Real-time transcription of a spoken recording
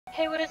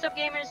Hey, what is up,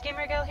 gamers?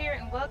 Gamergal here,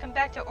 and welcome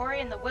back to Ori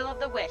and the Will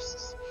of the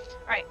Wisps.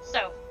 Alright,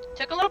 so,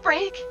 took a little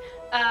break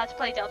to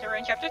play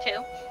Deltarune Chapter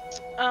 2,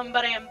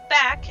 but I am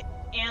back,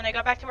 and I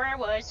got back to where I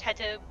was, had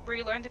to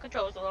relearn the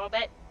controls a little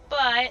bit,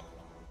 but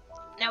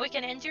now we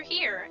can enter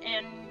here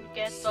and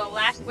get the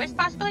last Wisp,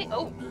 possibly?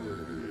 Oh,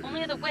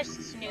 only the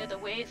Wisps knew the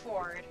way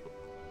forward.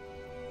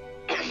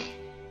 To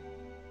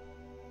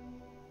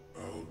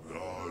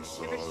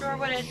restore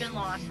what had been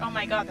lost. Oh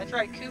my god, that's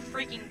right, Ku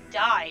freaking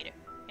died.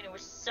 And it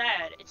was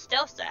sad. It's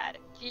still sad.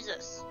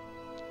 Jesus.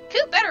 Ku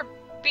better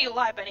be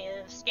alive by the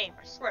end of this game.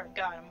 I swear to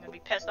god, I'm gonna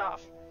be pissed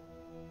off.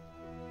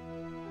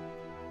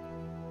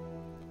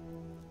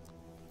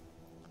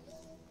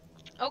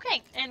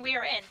 Okay, and we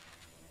are in.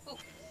 Ooh,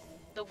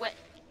 the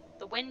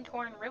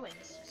wind-torn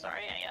ruins.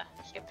 Sorry, I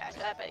skipped past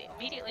that, but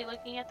immediately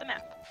looking at the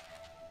map.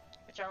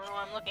 Which I don't know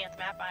why I'm looking at the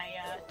map.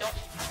 I don't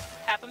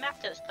have a map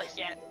to this place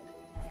yet.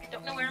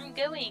 Don't know where I'm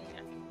going.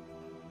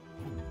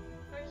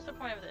 Where's the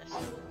point of this?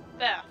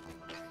 There.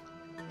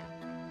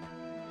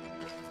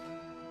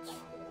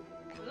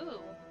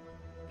 Ooh.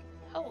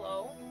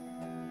 Hello.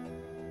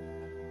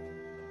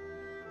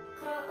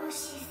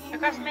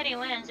 Across many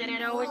lands, it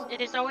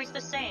is always the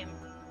same.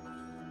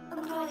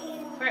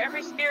 For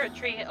every spirit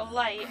tree, a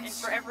light, and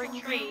for every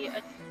tree,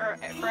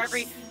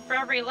 for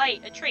every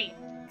light, a tree.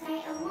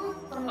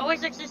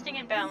 Always existing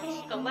in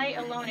balance. The light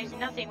alone is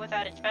nothing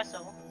without its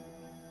vessel.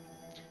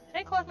 Did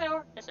I close my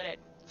door? Yes, I did.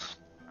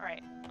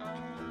 Alright.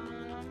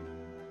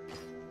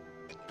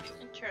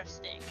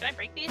 Interesting. Can I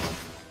break these?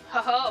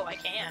 Oh, I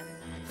can.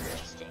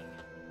 Interesting.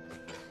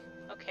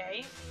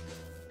 Okay.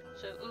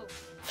 So, ooh.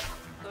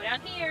 Go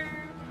down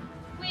here.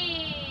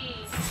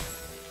 Whee!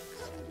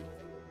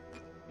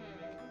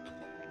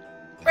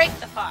 Break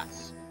the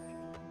pots.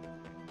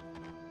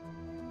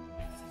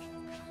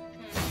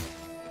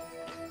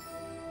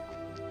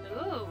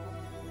 Ooh.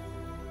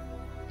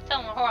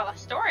 Telling a whole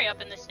story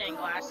up in the stained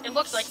glass. It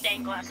looks like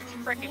stained glass. It's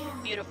freaking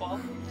beautiful.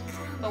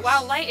 But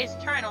while light is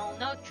eternal,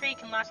 no tree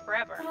can last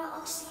forever.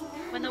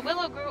 When the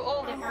willow grew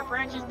old and her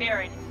branches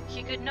barren,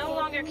 she could no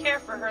longer care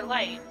for her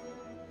light.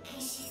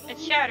 It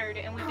shattered,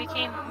 and we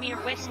became mere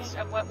wisps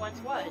of what once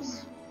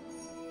was.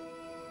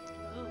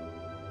 Ooh.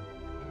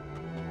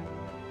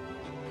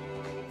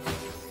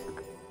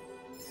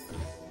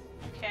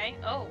 Okay.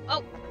 Oh,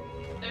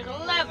 there's a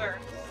lever.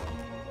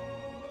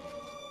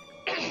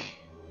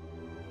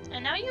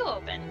 And now you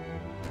open.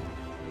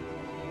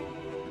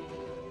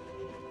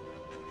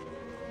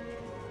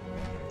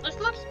 This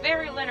looks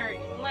very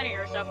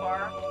linear so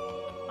far.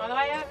 Although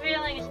I have a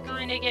feeling it's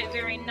going to get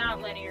very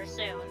not linear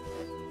soon.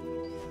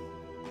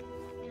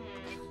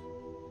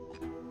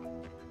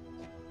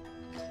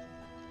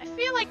 I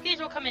feel like these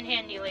will come in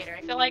handy later.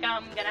 I feel like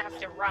I'm gonna have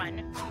to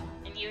run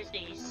and use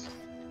these.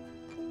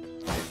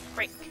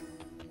 Break.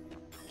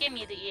 Give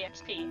me the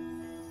EXP.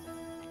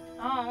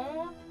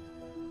 Oh.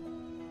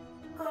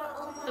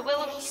 The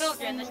Willow's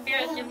children, the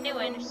spirits of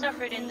Newen,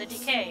 suffered in the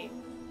decay.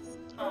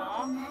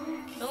 Aww.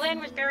 The land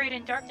was buried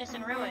in darkness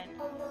and ruin.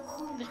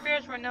 The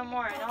spirits were no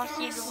more, and all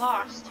seemed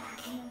lost.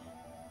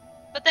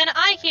 But then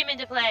I came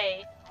into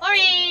play!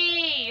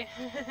 Ori!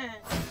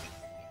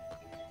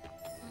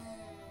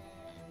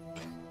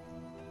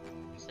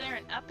 Is there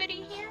an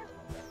uppity here?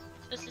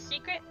 Is this a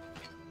secret?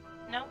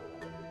 No?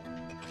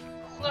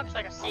 Looks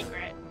like a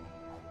secret.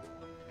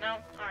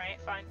 No?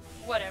 Alright, fine.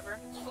 Whatever.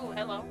 Ooh,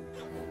 hello.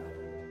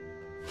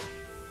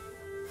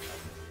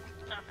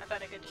 Oh, I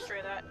thought I could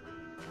destroy that.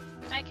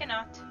 I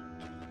cannot.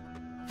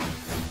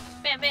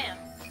 Bam bam.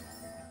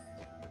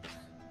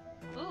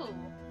 Ooh.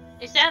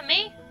 Is that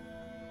me?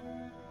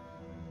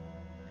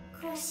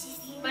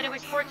 But it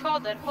was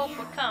foretold that hope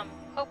would come.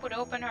 Hope would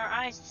open our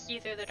eyes to see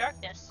through the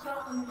darkness.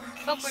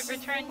 Hope would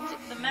return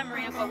the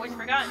memory of what was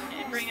forgotten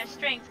and bring us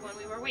strength when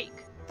we were weak.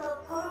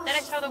 That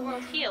is how the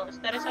world heals.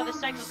 That is how the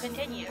cycle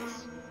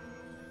continues.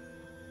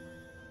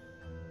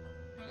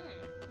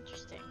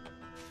 Interesting.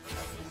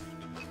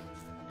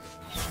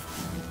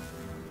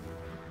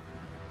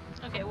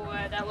 Okay, well,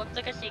 that looked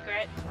like a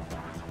secret.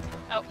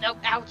 Oh, nope,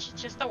 ouch,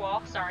 just the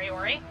wall. Sorry,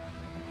 Ori.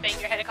 Bang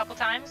your head a couple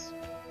times.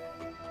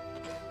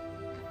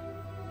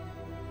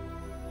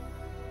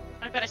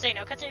 I gotta say,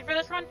 no cutscene for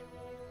this one?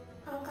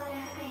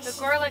 The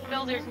Gorlick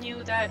builders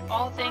knew that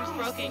all things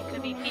broken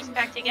could be pieced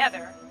back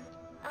together.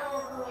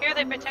 Here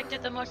they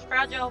protected the most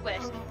fragile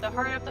wisp, the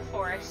heart of the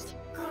forest.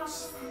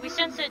 We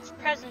sense its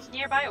presence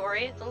nearby,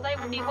 Ori. The light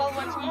will be whole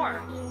once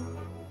more.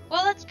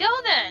 Well, let's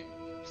go then!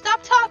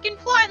 Stop talking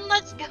plot and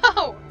let's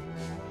go!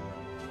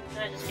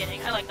 No, just kidding.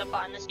 I like the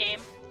plot in this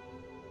game.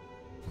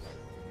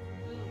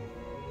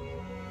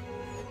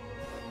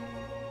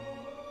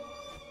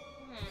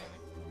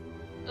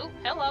 Ooh,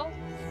 hello.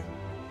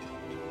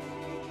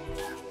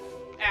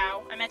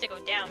 Ow. I meant to go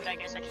down, but I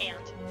guess I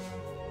can't.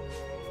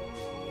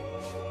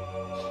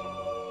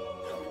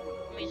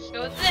 Let me just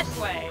go this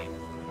way.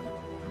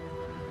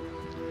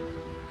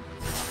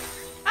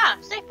 Ah,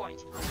 save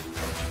point.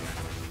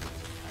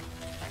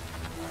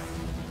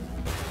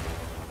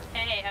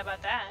 Hey, how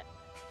about that?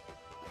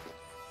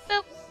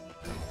 Boop.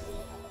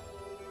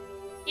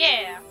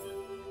 Yeah.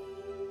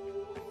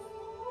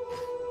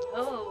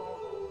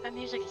 Oh, that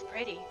music is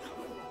pretty.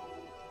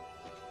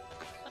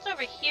 What's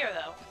over here,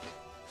 though?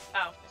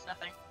 Oh, it's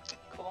nothing.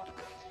 Cool.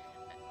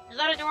 Is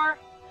that a door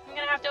I'm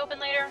gonna have to open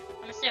later?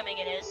 I'm assuming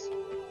it is.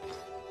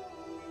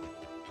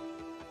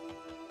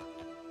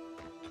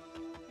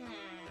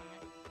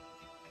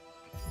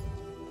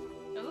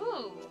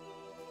 Ooh.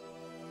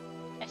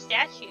 A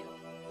statue.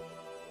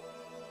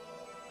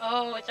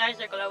 Oh, its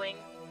eyes are glowing.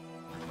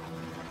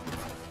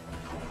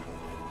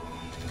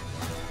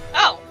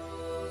 Oh!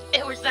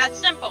 It was that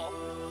simple.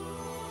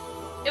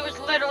 It was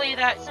literally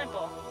that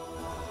simple.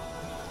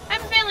 I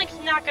have a feeling it's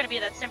not going to be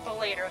that simple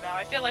later, though.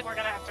 I feel like we're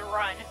going to have to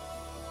run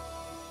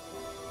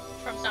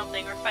from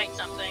something or fight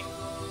something.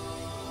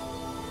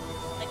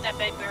 Like that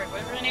big bird.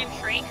 What was her name?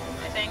 Shriek,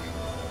 I think.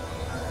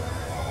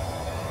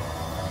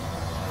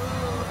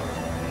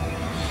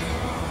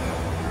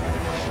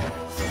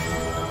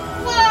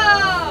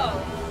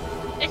 Whoa!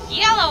 It's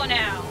yellow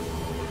now!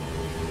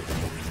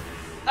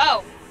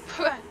 Oh.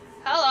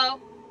 Hello.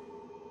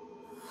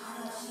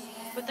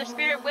 With the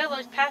spirit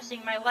willows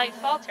passing, my light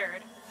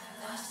faltered.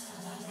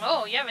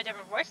 Oh, you have a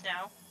different voice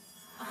now.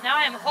 Now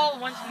I am whole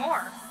once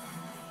more.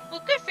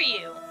 Well, good for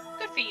you.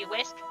 Good for you,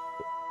 Wisp.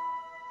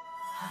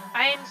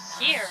 I am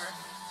Seer.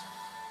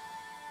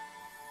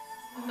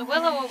 The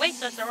willow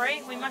awaits us,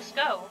 Ori. We must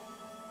go.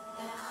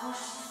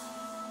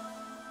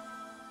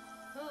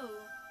 Ooh.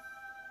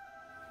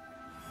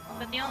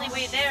 But the only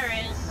way there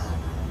is...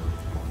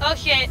 Oh,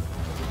 shit.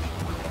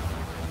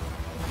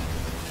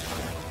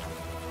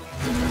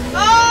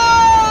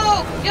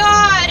 Oh,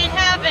 God in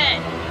heaven.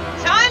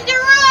 Time to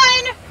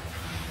run!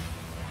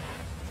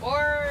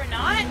 Or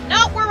not?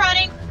 Nope, we're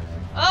running.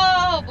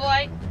 Oh,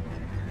 boy.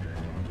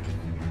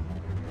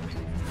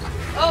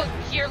 Oh,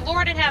 dear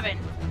Lord in heaven.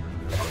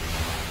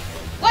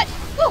 What?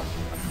 Woo!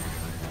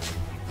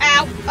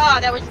 Ow. Oh,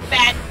 that was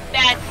bad,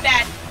 bad,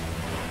 bad.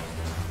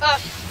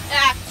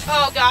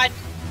 Oh, God.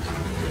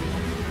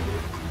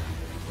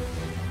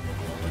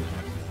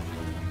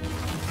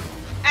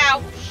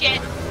 Ow,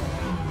 shit.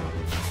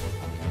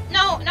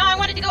 No, I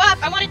wanted to go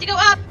up. I wanted to go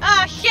up.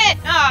 Ah, shit.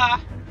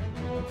 Ah.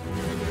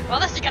 Well,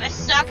 this is gonna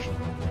suck.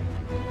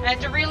 I have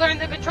to relearn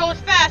the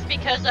controls fast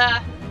because,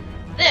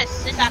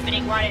 this is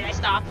happening. Why did I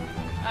stop?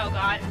 Oh,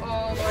 God.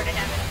 Oh, Lord in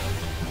heaven.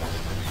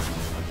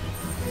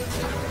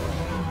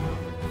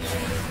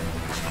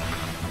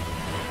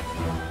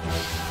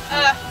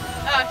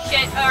 Oh,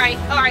 shit.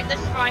 Alright, this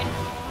is fine.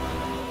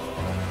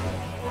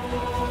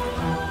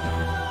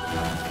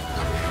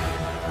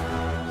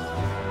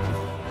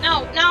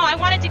 No, I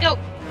wanted to go.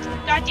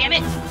 God damn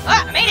it.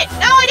 Ah, I made it.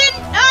 No, I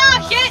didn't.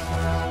 Ah, shit.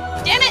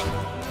 Damn it.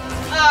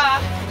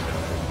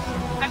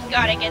 I've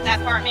got to get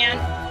that part, man.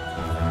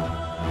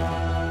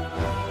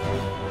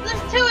 This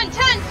is too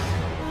intense.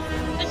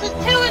 This is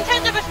too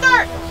intense of a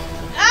start.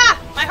 Ah,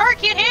 my heart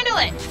can't handle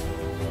it.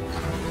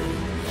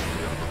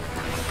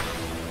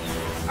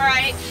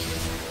 Alright.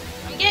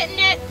 I'm getting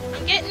it.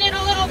 I'm getting it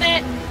a little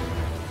bit.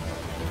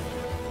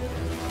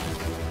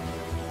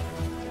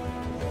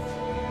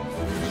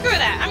 Screw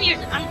that. I'm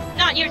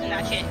not using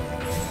that shit.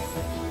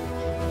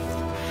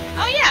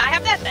 Oh yeah, I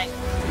have that thing.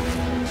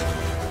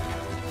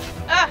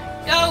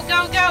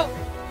 Go.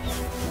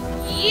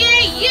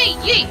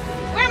 Yee.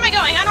 Where am I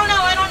going? I don't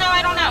know.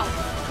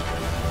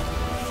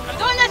 I'm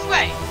going this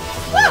way.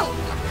 Woo!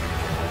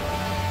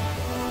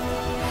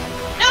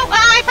 No,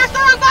 I pressed the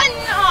wrong button!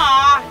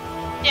 Aw,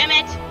 damn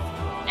it.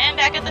 And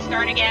back at the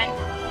start again.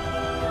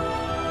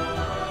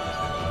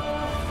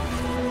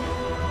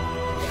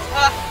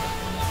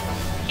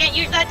 Can't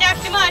use that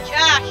dash too much.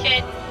 Ah,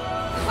 shit.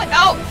 What?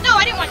 Oh, no,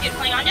 I didn't want you to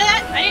cling onto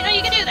that. I didn't know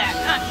you could do that.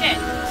 Ah, shit.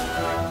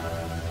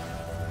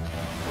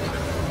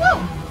 Woo!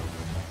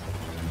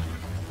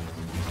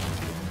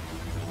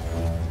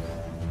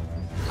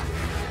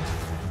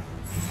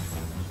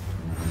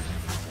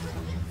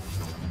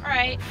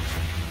 Alright.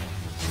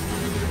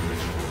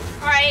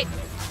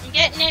 I'm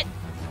getting it.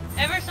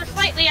 Ever so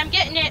slightly, I'm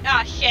getting it.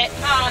 Ah, shit.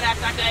 Oh,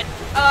 that's not good.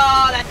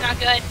 Oh, that's not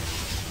good.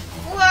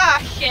 Ah,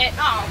 shit.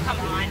 Oh, come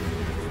on.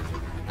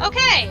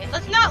 Okay,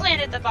 let's not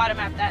land at the bottom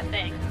of that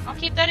thing. I'll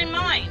keep that in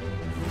mind.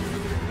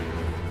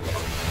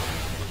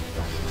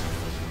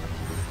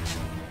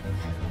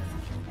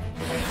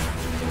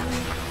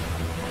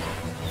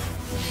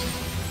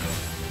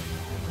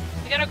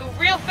 We gotta go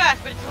real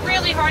fast, but it's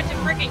really hard to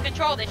freaking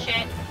control this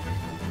shit.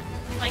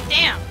 Like,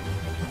 damn.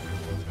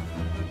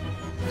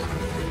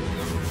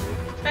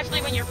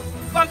 Especially when you're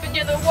bumping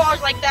into the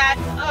walls like that.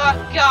 Oh,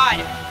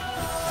 God.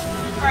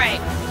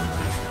 Alright.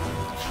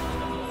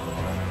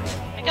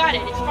 I got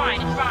it. It's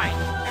fine.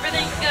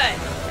 Everything's good.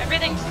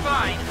 Everything's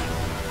fine.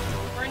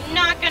 We're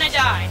not gonna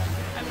die.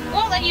 I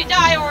won't let you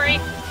die, Ori.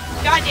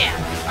 Goddamn.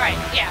 Alright,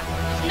 yeah.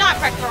 Let's not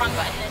press the wrong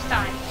button this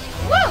time.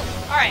 Woo!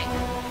 Alright.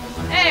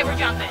 Hey, we're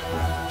jumping.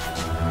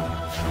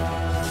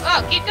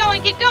 Oh, keep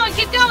going.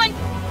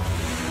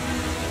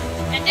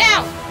 And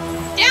down.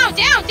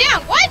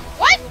 What?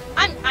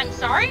 I'm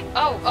sorry?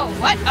 Oh,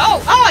 what?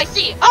 Oh, I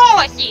see. Ah,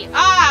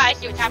 I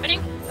see what's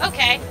happening.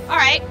 Okay,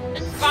 alright.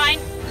 This is fine.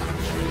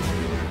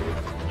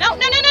 No.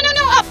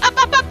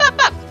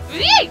 Up.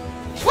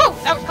 Woo!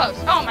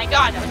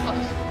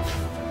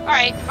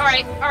 Alright,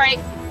 alright, alright.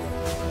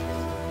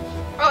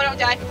 Oh, don't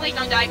die. Please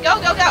don't die. Go,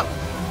 go, go!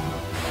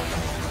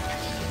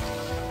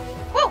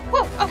 Woo,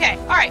 woo, okay,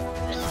 alright.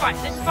 This is fine,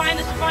 this is fine,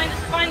 this is fine, this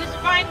is fine, this is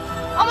fine.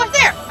 Almost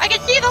there! I can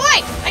see the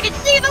light! I can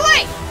see the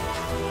light!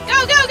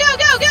 Go, go, go,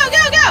 go, go,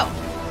 go, go!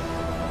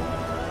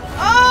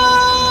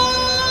 Oh,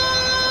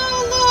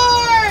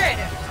 Lord!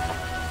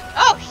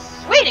 Oh,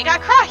 sweet, it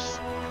got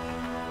crushed!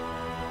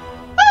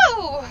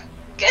 Woo!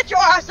 Get your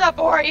ass up,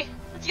 Ori!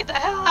 Let's get the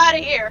hell out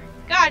of here!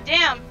 God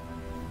damn!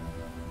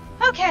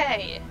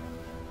 Okay.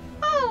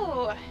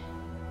 Oh.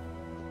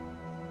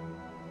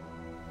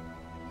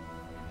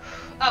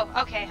 Oh,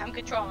 okay, I'm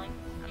controlling.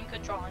 I'm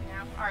controlling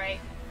now. Alright.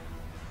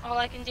 All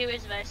I can do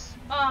is this.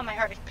 Oh, my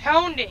heart is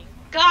pounding.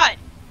 God!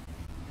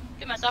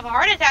 Give myself a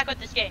heart attack with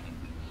this game.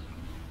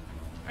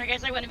 Or I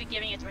guess I wouldn't be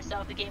giving it to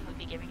myself. The game would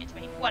be giving it to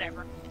me.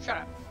 Whatever. Shut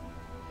up.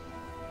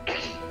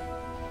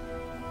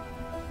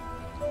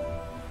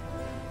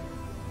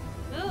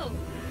 Ooh.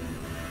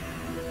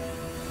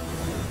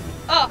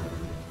 Oh.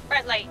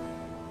 Bright light.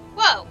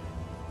 Whoa.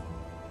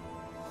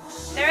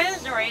 There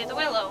is Ori, the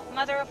Willow,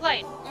 Mother of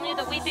Light. Only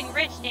the Weeping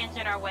Ridge stands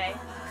in our way.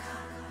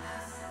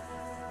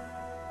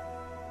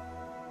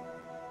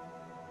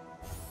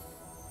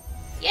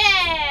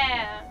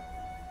 Yeah!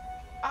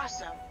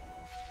 Awesome.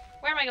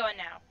 Where am I going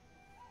now?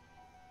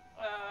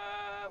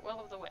 Will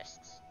of the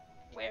Wisps.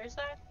 Where is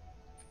that?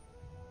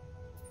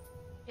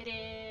 It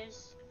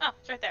is... Oh,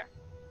 it's right there.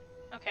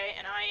 Okay,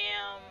 and I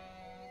am...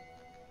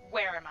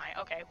 Where am I?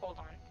 Okay, hold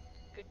on.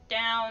 Go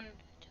down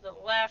to the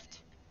left,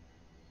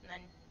 and then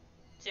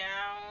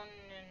down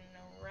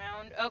and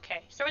around.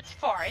 Okay, so it's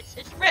far.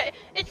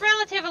 It's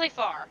relatively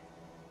far.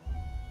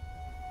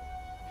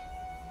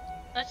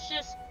 Let's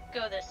just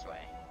go this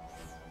way.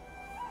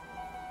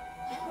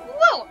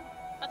 Whoa!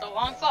 That's a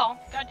long fall.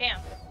 Goddamn.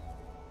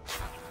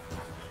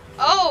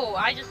 Oh,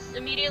 I just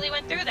immediately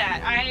went through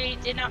that. I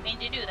did not mean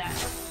to do that.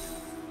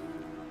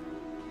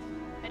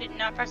 I did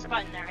not press the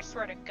button there, I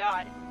swear to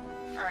God.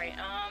 Alright,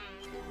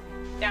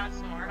 down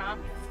some more, huh?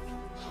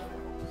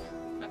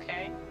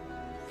 Okay.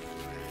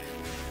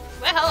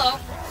 Well, hello.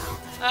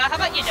 How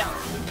about you don't?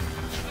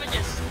 I'm gonna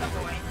just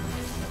avoid.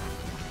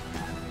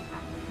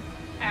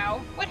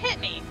 Ow. What hit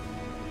me?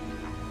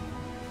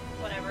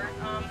 Whatever.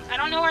 I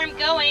don't know where I'm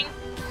going.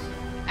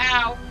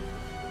 Ow.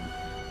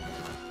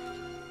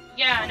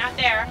 Yeah, not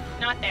there.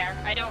 Not there.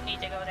 I don't need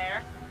to go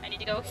there. I need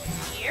to go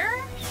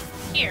here?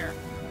 Here.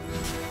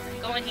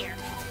 I'm going here.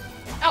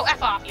 Oh,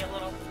 F off, you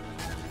little...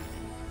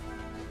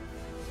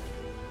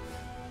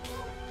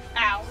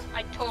 Ow.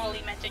 I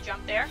totally meant to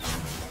jump there.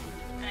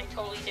 And I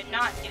totally did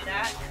not do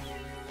that.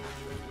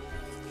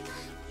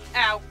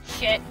 Ow.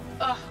 Shit.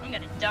 Ugh, I'm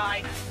gonna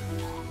die.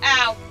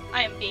 Ow.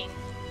 I am being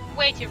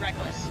way too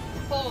reckless.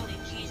 Holy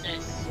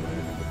Jesus.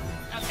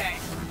 Okay.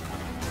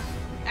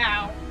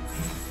 Ow.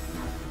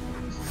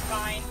 This is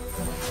fine.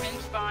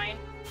 Rim's fine.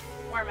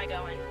 Where am I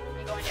going?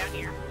 I'm going down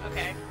here.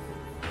 Okay.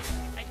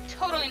 I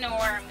totally know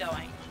where I'm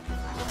going.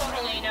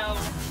 Totally know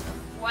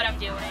what I'm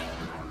doing.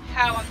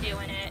 How I'm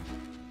doing it.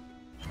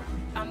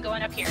 I'm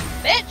going up here.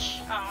 Bitch!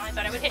 Oh, I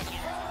thought I would hit you.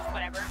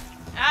 Whatever.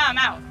 Ah, I'm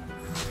out.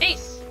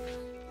 Peace!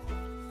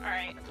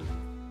 Alright.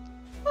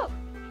 Whew.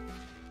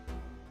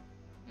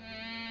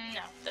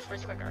 No, this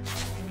was quicker.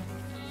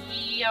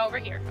 Yeah, over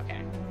here.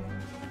 Okay.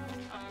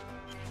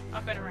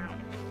 Up and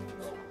around.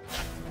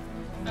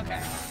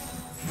 Okay.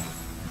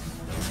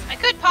 I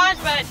could pause,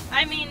 but,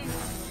 I mean,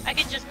 I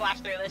could just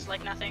blast through this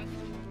like nothing.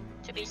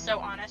 To be so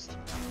honest.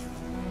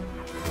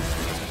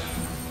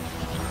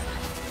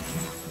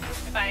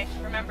 If I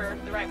remember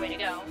the right way to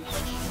go,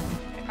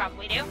 which I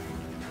probably do.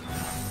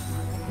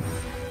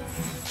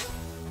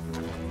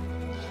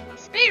 I'm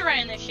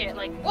speedrunning this shit,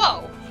 like,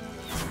 whoa!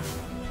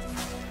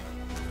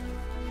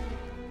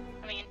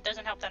 I mean, it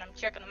doesn't help that I'm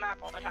checking the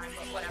map all the time,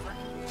 but whatever.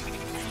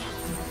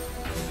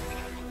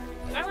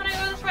 Do I want to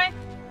go this way?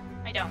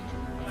 I don't.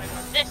 I want to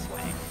go this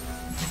way.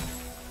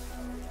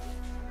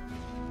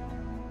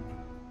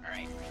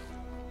 Alright.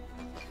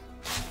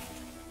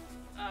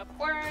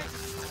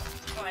 Upwards.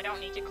 Oh, I don't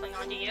need to cling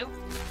onto you,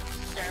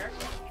 sir.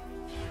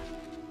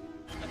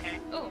 Okay.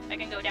 Ooh, I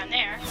can go down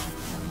there.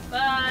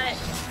 But,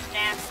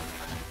 nah.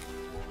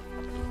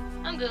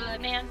 I'm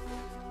good, man.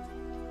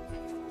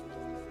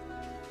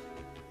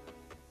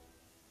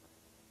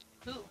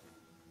 Ooh.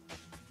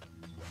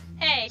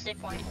 Hey, save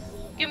point.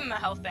 Give me my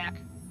health back.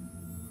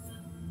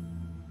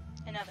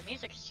 And now the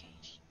music has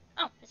changed.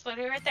 Oh, it's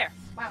literally right there.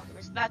 Wow, it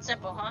was that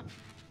simple, huh?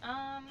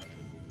 I'm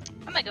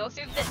gonna go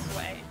through this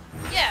way.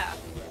 Yeah.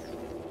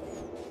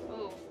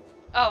 Ooh.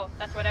 Oh,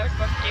 that's what I was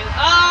supposed to do.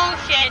 Oh,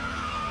 shit!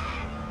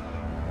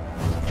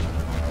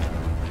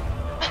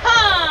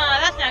 Huh,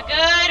 that's not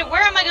good.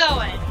 Where am I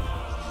going?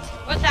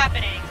 What's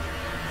happening?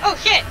 Oh,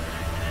 shit!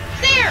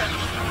 It's there!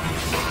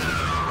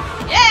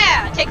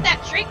 Yeah! Take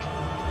that, Shriek!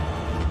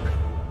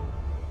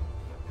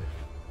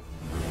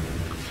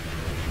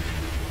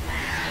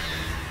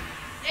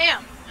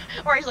 Damn!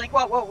 Or he's like,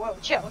 whoa, whoa, whoa,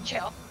 chill,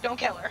 chill. Don't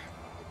kill her.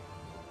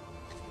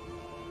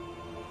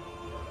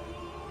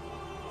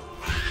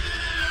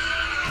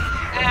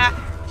 Ah.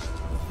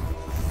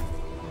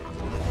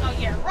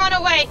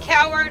 Die,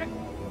 coward!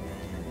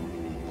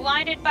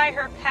 Blinded by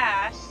her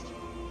past.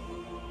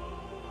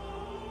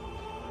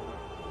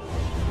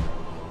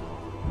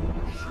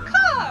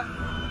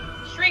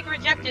 Come! Shriek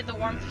rejected the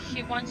warmth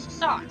she once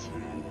sought.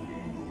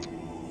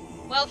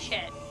 Well,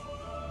 shit.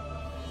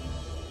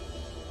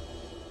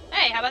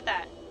 Hey, how about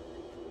that?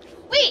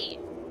 Whee!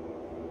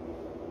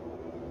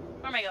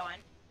 Where am I going?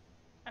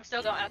 I'm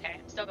still going. Okay,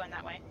 I'm still going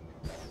that way.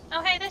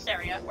 Oh, hey, this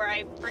area where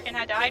I freaking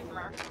had to hide from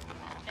her,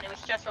 and it was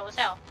stressful as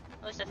hell.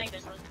 At least I think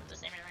this was the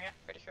same area.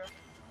 Pretty sure.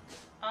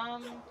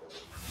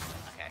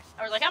 Okay.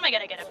 I was like, how am I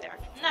gonna get up there?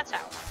 And that's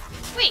how.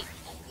 Whee!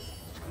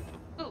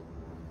 Ooh.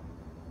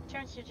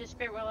 Turns to just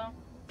Spirit Willow.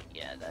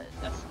 Yeah,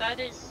 that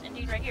is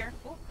indeed right here.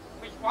 Ooh,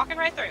 we're just walking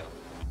right through.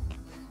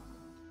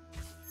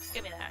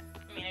 Give me that.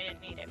 I mean, I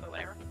didn't need it, but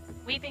whatever.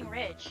 Weeping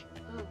Ridge.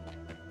 Ooh.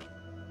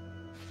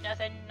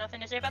 Nothing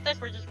to say about this.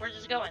 We're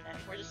just going then.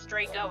 We're just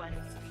straight going.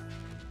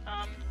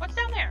 What's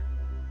down there?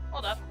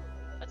 Hold up.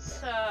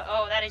 Let's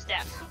oh, that is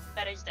death.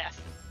 That is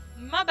death.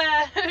 My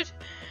bad.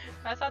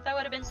 I thought that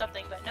would have been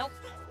something, but nope.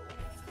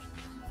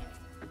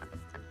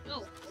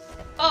 Ooh.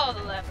 Oh,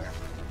 the lever.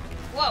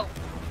 Whoa.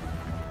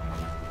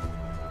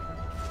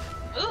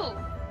 Ooh.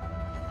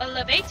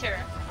 Elevator.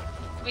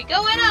 We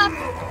going up.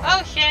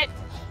 Oh shit.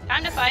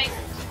 Time to fight.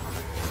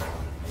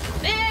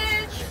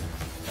 Bitch.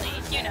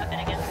 Please do nothing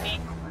against me.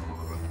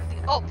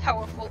 Oh,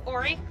 powerful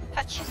Ori.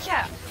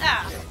 Ha-cha-cha.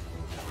 Ah.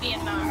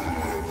 Being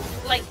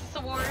light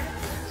sword.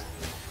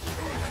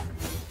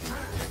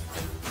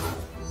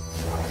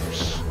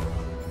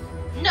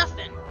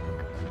 Nothing.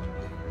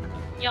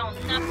 Y'all,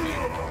 nothing.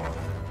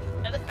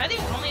 Are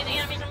these only the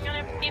enemies I'm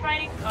gonna be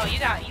fighting? Oh, you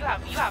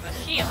have a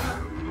shield.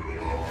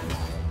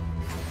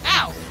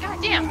 Ow!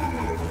 God damn.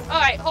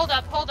 Alright, hold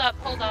up.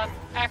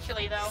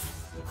 Actually, though.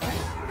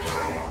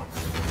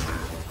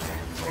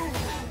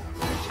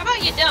 How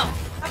about you don't?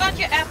 How about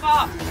you F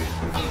off?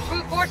 I'm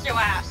brute force your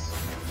ass.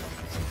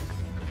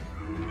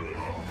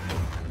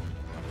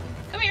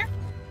 Come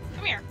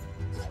here.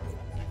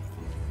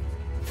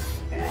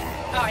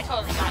 Oh, I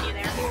totally got you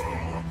there.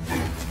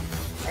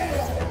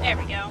 There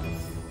we go.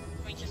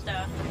 Let me just, do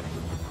a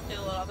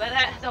little bit of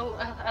that.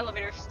 The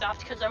elevator stopped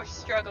because I was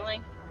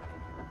struggling.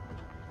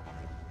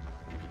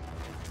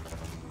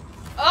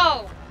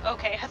 Oh!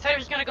 Okay, I thought it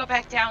was gonna go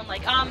back down,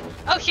 like,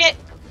 oh shit!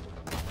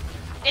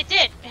 It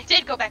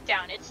did go back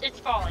down. It's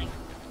falling.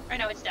 Or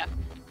no, it's stuck.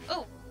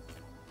 Ooh.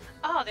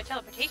 Oh, the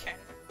teleportation.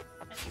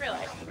 I just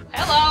realized.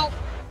 Hello!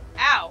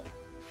 Ow.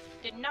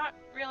 Did not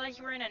realize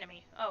you were an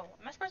enemy. Oh,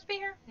 am I supposed to be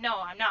here? No,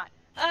 I'm not.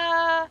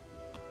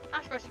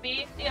 I'm supposed to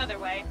be the other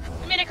way.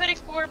 I mean, I could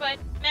explore, but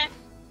meh.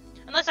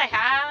 Unless I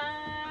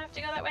have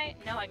to go that way?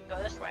 No, I can go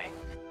this way.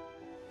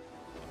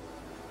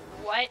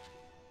 What?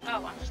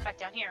 Oh, I'm just back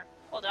down here.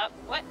 Hold up.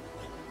 What?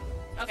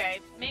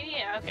 Okay, maybe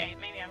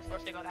I'm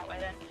supposed to go that way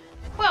then.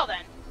 Well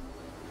then.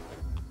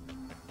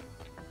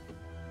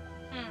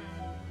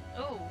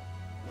 Ooh.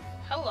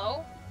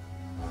 Hello.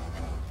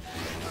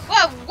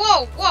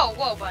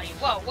 Whoa, buddy.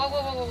 Whoa.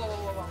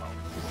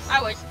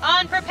 I was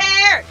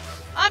unprepared!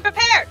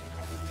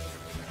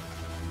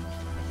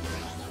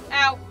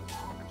 Ow.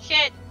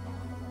 Shit.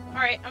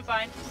 Alright, I'm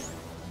fine.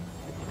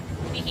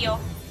 Let me heal.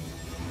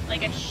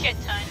 Like a shit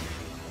ton.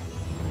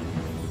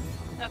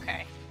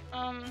 Okay.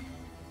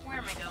 Where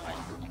am I going?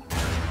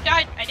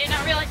 God, I did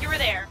not realize you were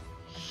there.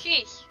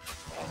 Sheesh.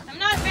 I'm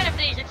not a fan of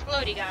these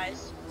explodey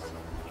guys.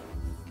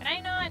 Can I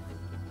not?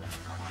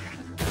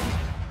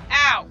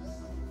 Ow!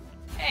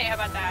 Hey, how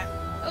about that?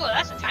 Oh,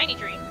 that's a tiny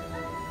tree.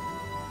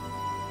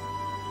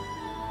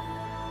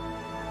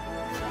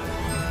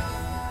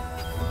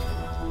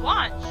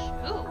 Launch.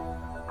 Ooh.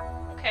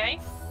 Okay.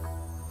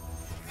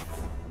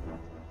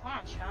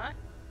 Launch, huh?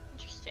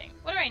 Interesting.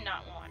 What do I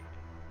not want?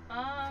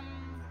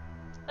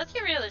 Let's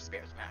get rid of the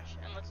Spirit Smash,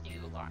 and let's do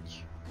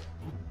launch.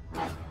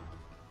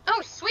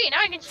 Oh, sweet! Now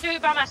I can just do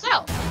it by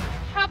myself!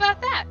 How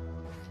about that?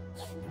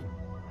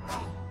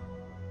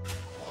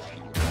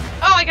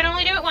 Oh, I can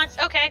only do it once.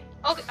 Okay.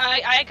 Okay.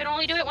 I can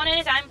only do it one at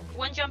a time.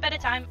 One jump at a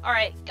time.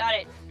 Alright, got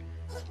it.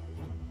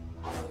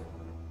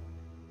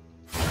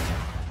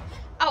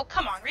 Oh,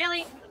 come on,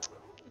 really?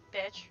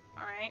 Bitch.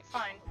 Alright,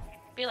 fine.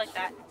 Be like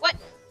that. What?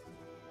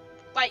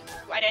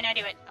 Why didn't I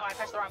do it? Oh, I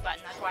pressed the wrong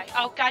button, that's why.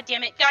 Oh, god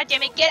damn it,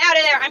 get out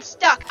of there! I'm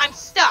stuck!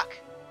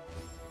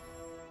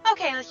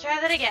 Okay, let's try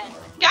that again.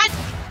 God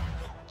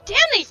damn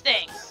these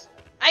things!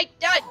 God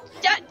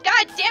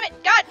damn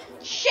it! God,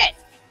 shit!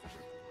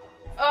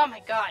 Oh my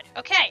god.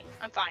 Okay,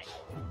 I'm fine.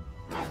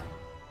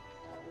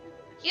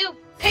 You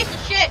piece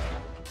of shit!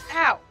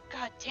 Ow,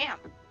 god damn.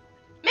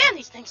 Man,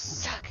 these things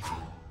suck.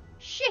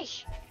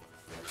 Sheesh.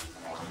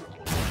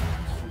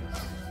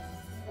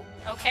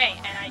 Okay,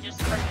 and I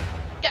just...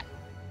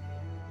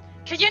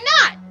 Could you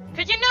not?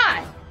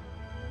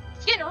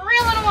 It's getting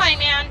real annoying,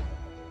 man.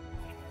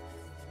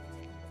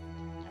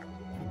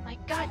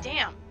 Like,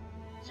 goddamn.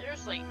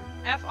 Seriously,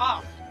 F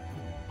off.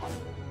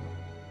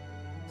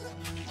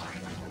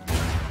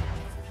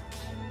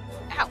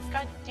 Ow,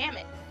 god damn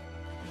it.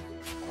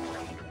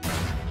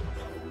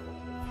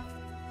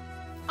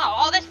 Oh,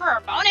 all this for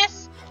a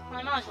bonus?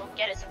 Well, might as well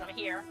get it since I'm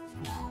here.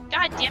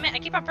 God damn it, I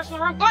keep on pressing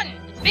the wrong button.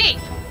 It's B.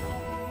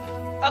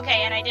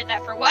 Okay, and I did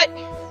that for what?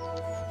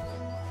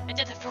 I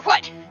did that for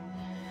what?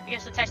 I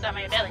guess to test out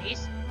my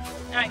abilities.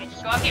 Now I can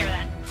just go up here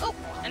then. Oh,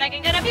 and I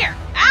can get up here.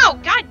 Ow!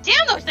 God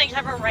damn, those things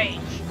have a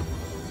range.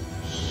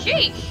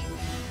 Sheesh.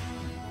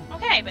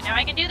 Okay, but now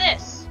I can do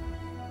this.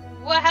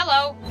 Well,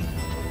 hello.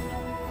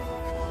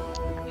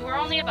 You were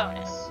only a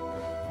bonus.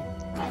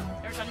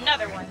 There's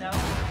another one, though.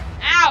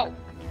 Ow!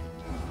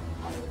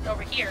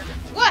 Over here.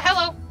 What?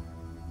 Hello!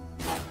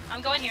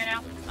 I'm going here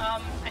now.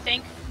 I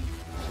think.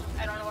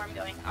 I don't know where I'm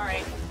going.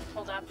 Alright,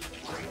 hold up.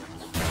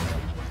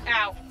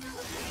 Ow.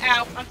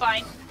 Ow, I'm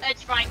fine.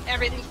 It's fine.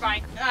 Everything's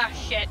fine. Ah,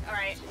 shit.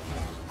 Alright.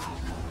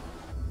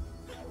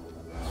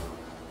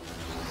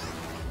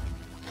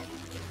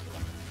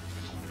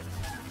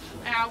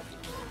 Ow.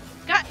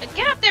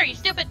 Get up there, you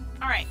stupid!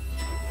 Alright.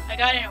 I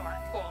got it anywhere.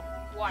 Cool.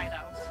 Why,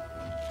 though?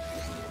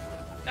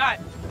 God.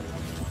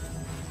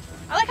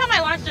 I like how my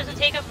launch doesn't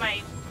take up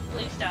my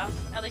blue stuff.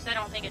 At least I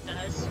don't think it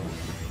does.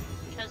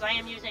 Because I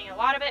am using a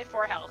lot of it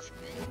for health.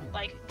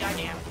 Like,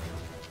 goddamn.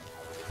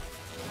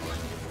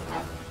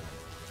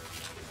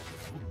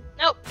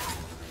 Nope.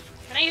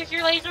 Can I use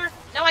your laser?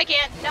 No, I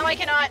can't. No, I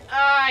cannot.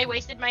 I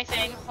wasted my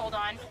thing. Hold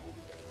on.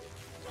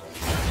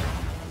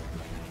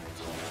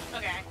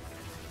 Okay.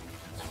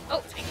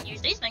 Oh, I can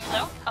use these things,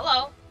 though.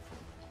 Hello.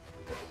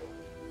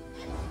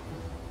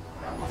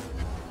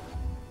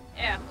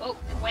 Yeah. Oh,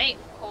 wait.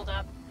 Hold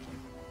up.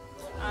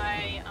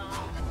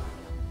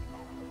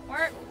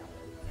 Where?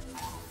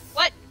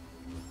 What?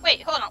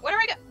 Wait, hold on. Where do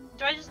I go?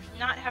 Do I just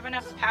not have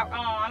enough power?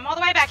 Oh, I'm all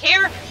the way back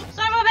here?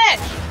 Son of a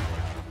bitch!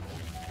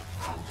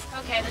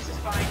 Okay, this is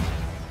fine.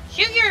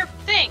 Shoot your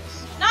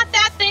things! Not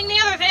that thing, the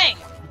other thing!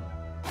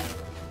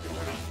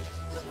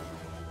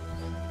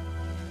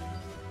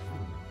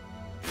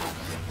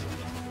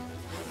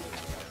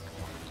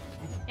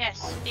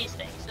 Yes, these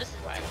things. This is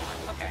what I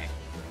want. Okay.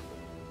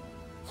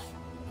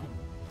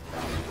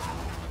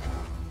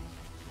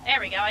 There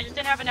we go. I just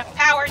didn't have enough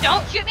power.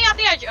 Don't shoot me off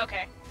the edge!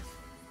 Okay.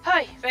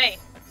 Hi, Faye.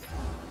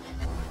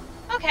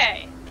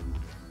 Okay.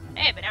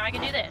 Hey, but now I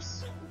can do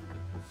this.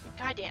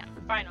 Goddamn.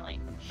 Finally.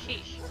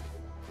 Sheesh.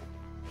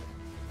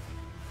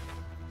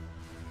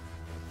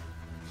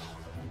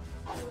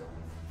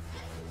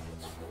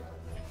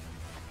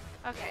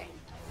 Okay.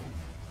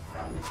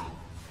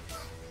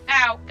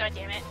 Ow. God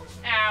damn it.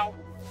 Ow.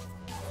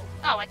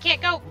 Oh, I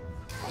can't go.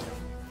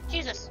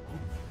 Jesus.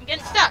 I'm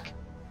getting stuck.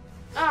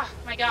 Oh,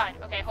 my God.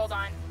 Okay, hold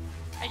on.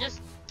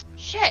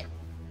 Shit.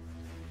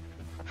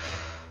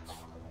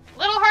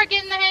 Little hard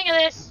getting the hang of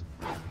this.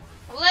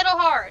 A little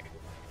hard.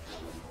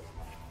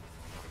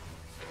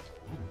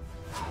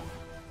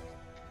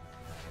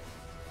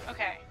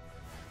 Okay.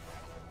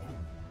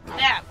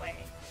 That way.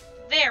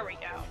 There we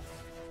go.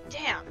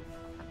 Damn.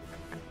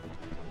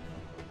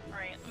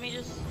 Alright, let me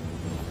just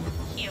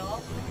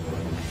heal.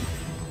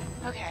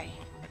 Okay.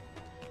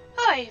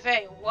 Hi,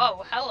 Faye.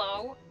 Whoa,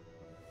 hello.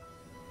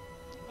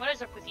 What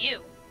is up with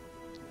you?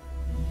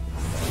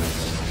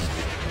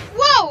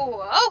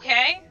 Whoa!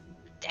 Okay.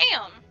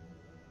 Damn.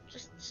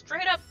 Just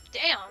straight up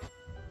damn.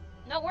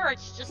 No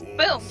words, just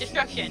boom,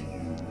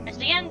 destruction. As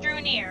the end drew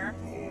near,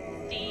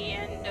 the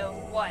end of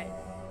what?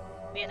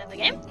 The end of the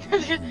game?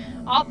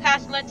 All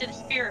paths led to the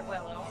Spirit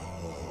Willow.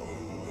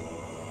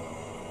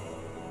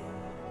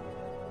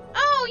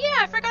 Oh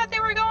yeah, I forgot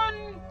they were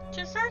going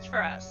to search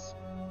for us.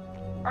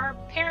 Our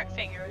parent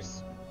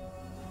fingers.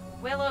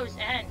 Willow's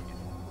End.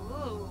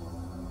 Ooh.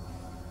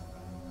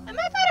 Am I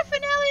about to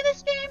finale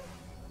this game?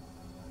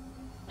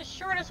 It's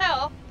short as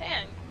hell.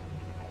 Dang.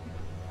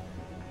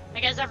 I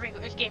guess every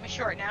game is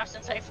short now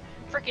since I've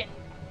frickin'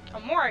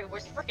 Amori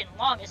was frickin'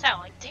 long as hell.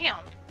 Like,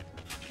 damn.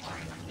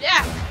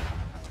 Yeah.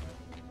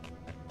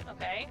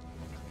 Okay.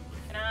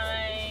 Can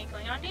I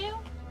cling on to you?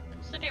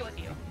 What's the deal with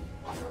you?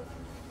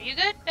 Are you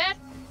good, Bad?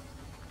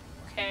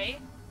 Okay.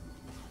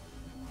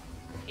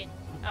 Oh,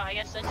 I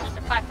guess that's just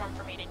a platform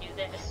for me to do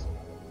this.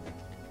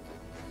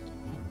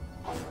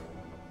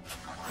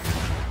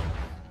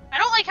 I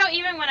don't like how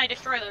even when I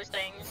destroy those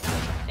things,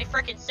 they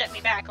frickin' set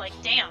me back, like,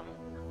 damn.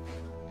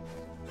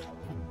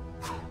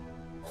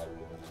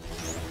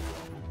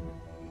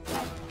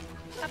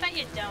 I bet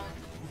you don't.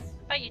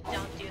 I bet you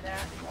don't do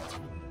that.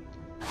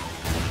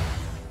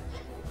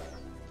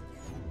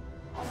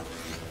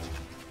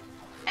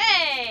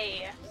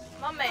 Hey!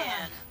 My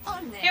man.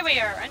 Here we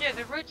are, under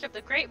the roots of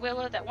the great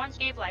willow that once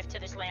gave life to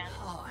this land.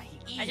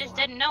 I just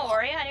didn't know,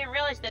 Ori. I didn't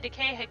realize the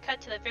decay had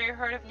cut to the very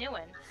heart of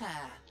Newen.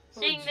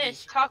 Seeing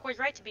this, Talk was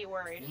right to be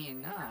worried.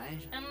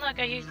 And look,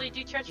 I usually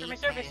do charge for my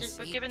services,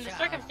 but given the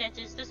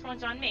circumstances, this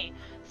one's on me.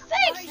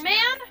 Thanks,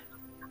 man!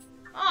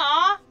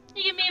 Aw,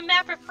 you give me a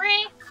map for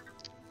free?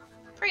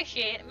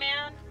 Appreciate it,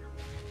 man.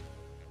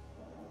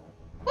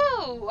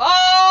 Woo!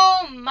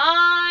 Oh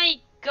my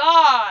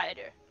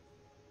god!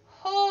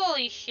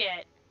 Holy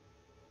shit.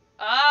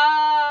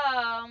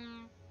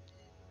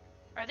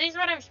 Are these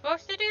what I'm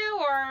supposed to do?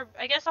 Or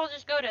I guess I'll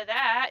just go to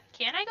that.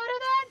 Can I go to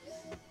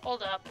that?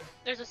 Hold up.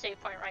 There's a save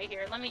point right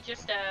here. Let me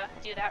just,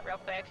 do that real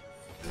quick.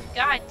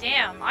 God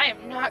damn, I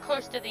am not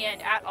close to the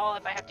end at all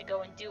if I have to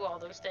go and do all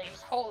those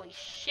things. Holy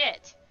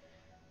shit.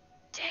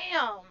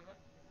 Damn.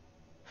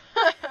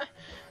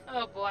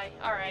 Oh boy,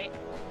 alright.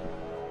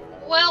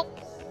 Well,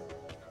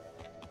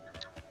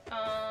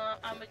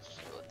 I'm gonna just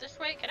go this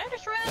way. Can I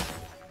destroy it?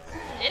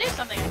 It is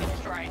something I can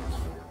destroy.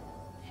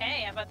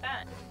 Hey, how about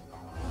that?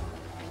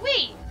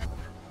 Whee!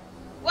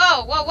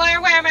 Whoa, whoa, where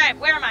am I?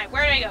 Where am I?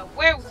 Where did I go?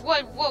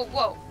 Whoa, whoa,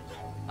 whoa.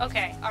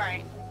 Okay,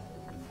 alright.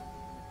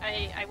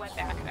 I went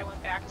back. I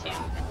went back to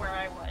where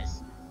I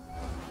was.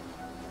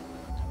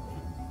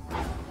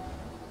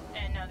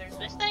 And now there's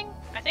this thing?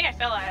 I think I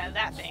fell out of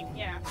that thing,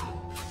 yeah.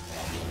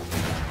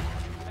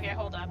 Okay,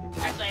 hold up.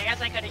 Actually, I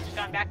guess I could have just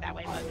gone back that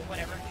way, but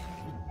whatever.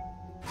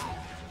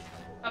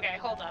 Okay,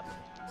 hold up.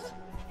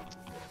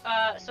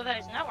 So that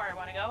is not where I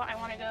want to go. I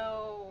want to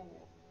go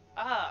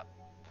up.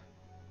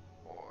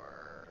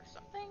 Or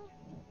something?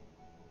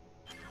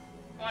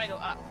 I want to go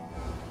up.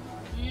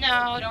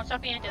 No, don't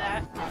suck me into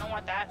that. I don't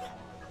want that.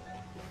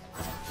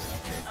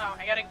 Oh,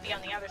 I gotta be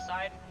on the other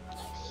side.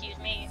 Excuse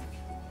me.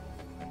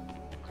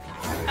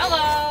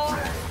 Hello!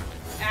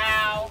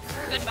 Ow.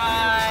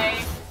 Goodbye.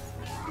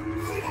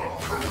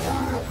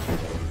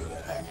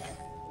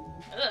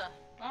 Ugh.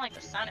 I don't like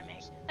the sound it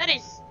makes. That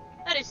is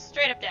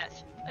straight up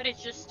death. That is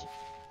just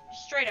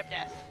straight up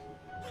death.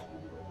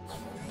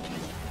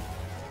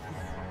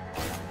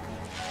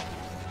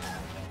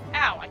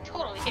 Ow, I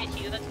totally hit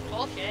you. That's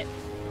bullshit.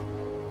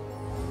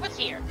 What's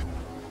here?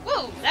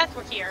 Woo! That's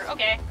what's here.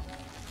 Okay.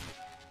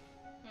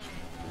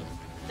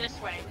 This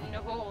way. No,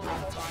 hold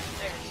on.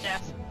 There's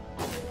death.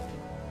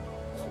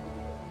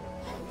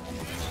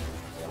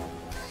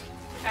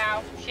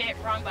 Ow. Shit.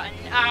 Wrong button.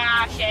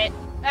 Ah, shit.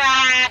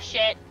 Ah,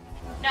 shit.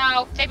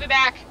 No. Take me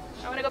back.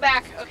 I want to go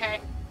back. Okay.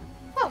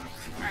 Whew.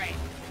 Alright.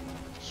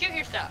 Shoot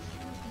your stuff.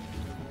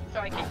 So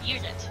I can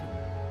use it.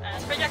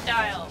 As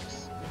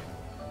projectiles.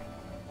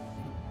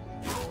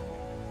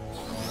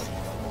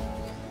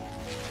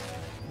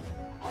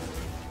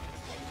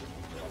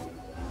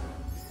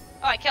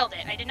 Oh, I killed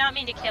it. I did not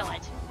mean to kill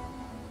it.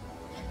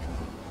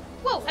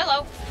 Whoa,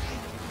 hello.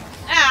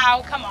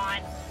 Ow, come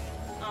on.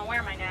 Oh, where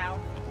am I now?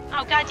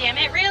 Oh, god damn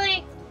it,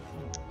 really?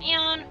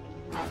 Man.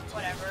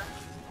 Whatever.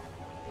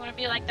 You wanna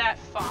be like that?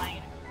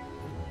 Fine.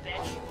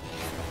 Bitch.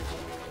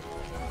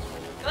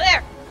 Go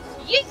there!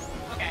 Yeet!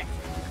 Okay.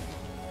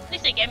 At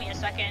least they gave me a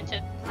second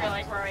to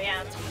realize where I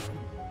am.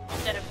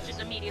 Instead of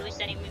just immediately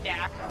sending me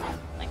back.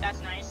 Like,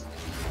 that's nice.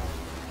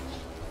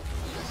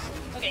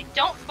 Okay,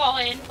 don't fall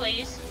in,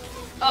 please.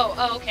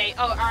 Oh, okay.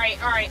 Oh,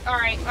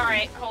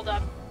 alright. Hold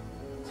up.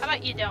 How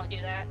about you don't do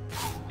that,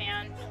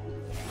 man?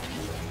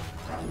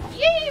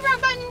 Yee! Wrong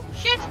button!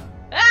 Shit!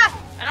 Ah!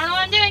 I don't know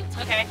what I'm doing.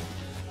 Okay.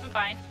 I'm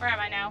fine. Where am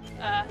I now?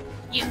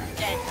 You.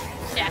 Dead.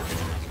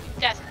 Death.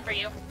 Death for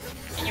you.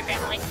 And your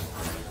family.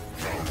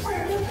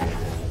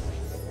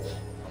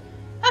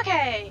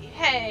 Okay.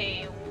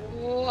 Hey.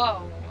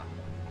 Whoa.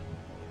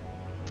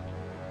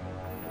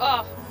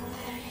 Oh.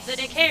 The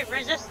decay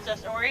resists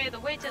us, Ori. The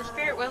way to the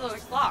spirit willow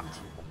is blocked.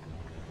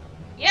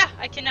 Yeah,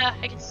 I can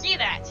see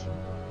that.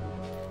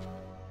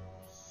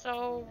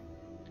 So,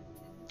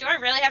 do I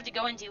really have to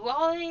go and do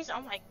all of these?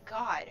 Oh my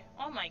god.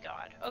 Oh my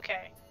god.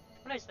 Okay.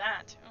 What is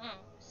that?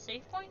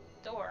 Save point?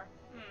 Door.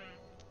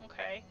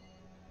 Okay.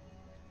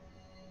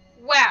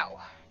 Wow.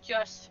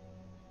 Just,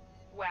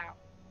 wow.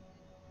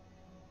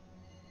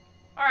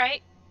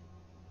 Alright.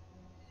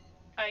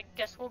 I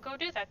guess we'll go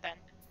do that then.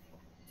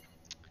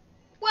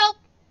 Well.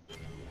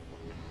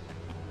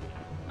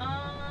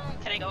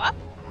 Can I go up?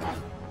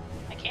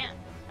 I can.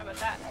 How about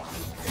that?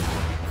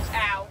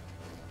 Ow.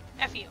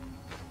 F you.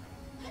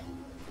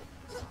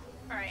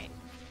 Alright.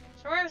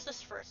 So where's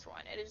this first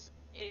one? It is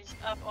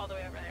up all the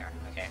way over there.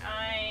 Okay,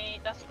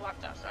 that's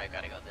blocked off, so I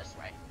gotta go this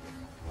way.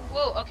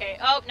 Whoa, okay.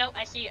 Oh, no,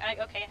 I see.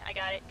 Okay, I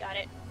got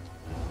it.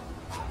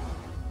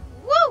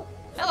 Woo!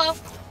 Hello!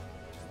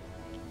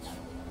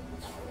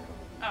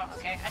 Oh,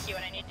 okay, I see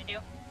what I need to do.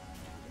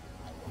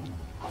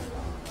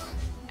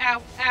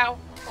 Ow, ow.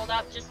 Hold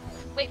up, just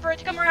wait for it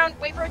to come around.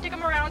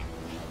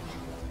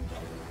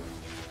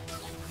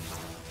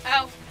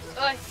 Ow.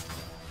 Oi.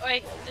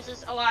 Oi, this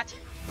is a lot.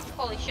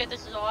 Holy shit,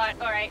 this is a lot.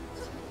 Alright.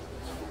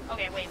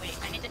 Okay, wait.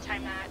 I need to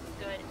time that.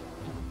 Good.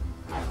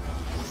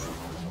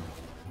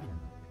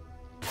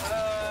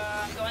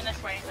 I'm going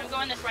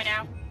this way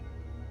now.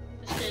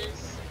 This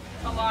is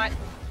a lot.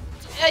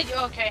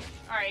 Okay,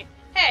 alright.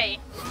 Hey!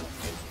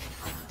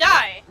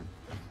 Die!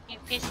 You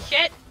piece of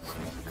shit.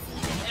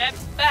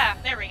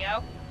 There we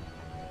go.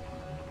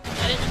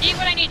 That is indeed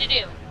what I need to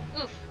do.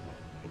 Oof.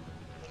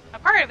 A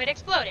part of it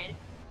exploded.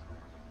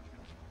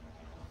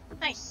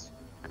 Nice.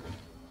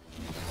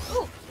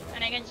 Ooh,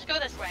 and I can just go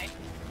this way.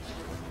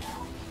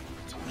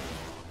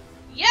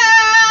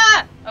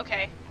 Yeah!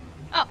 Okay.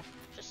 Oh,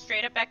 just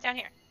straight up back down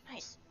here.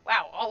 Nice.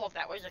 Wow, all of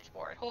that was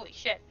explored. Holy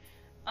shit.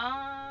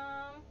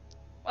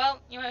 Well,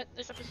 you know what?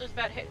 This episode's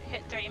about hit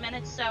 30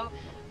 minutes, so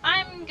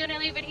I'm gonna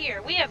leave it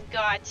here. We have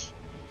got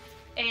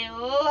a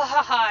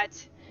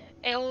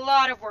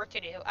lot of work to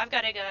do. I've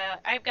gotta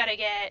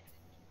get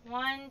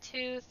 1,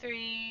 2,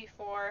 3,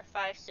 4,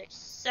 5, 6,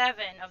 7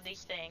 of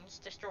these things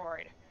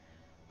destroyed.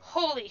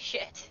 Holy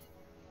shit.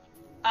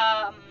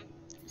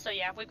 So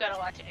yeah, we've got a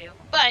lot to do.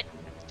 But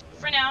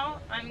for now,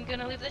 I'm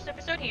gonna leave this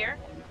episode here.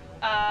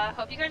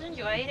 Hope you guys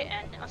enjoyed,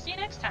 and I'll see you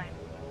next time.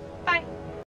 Bye!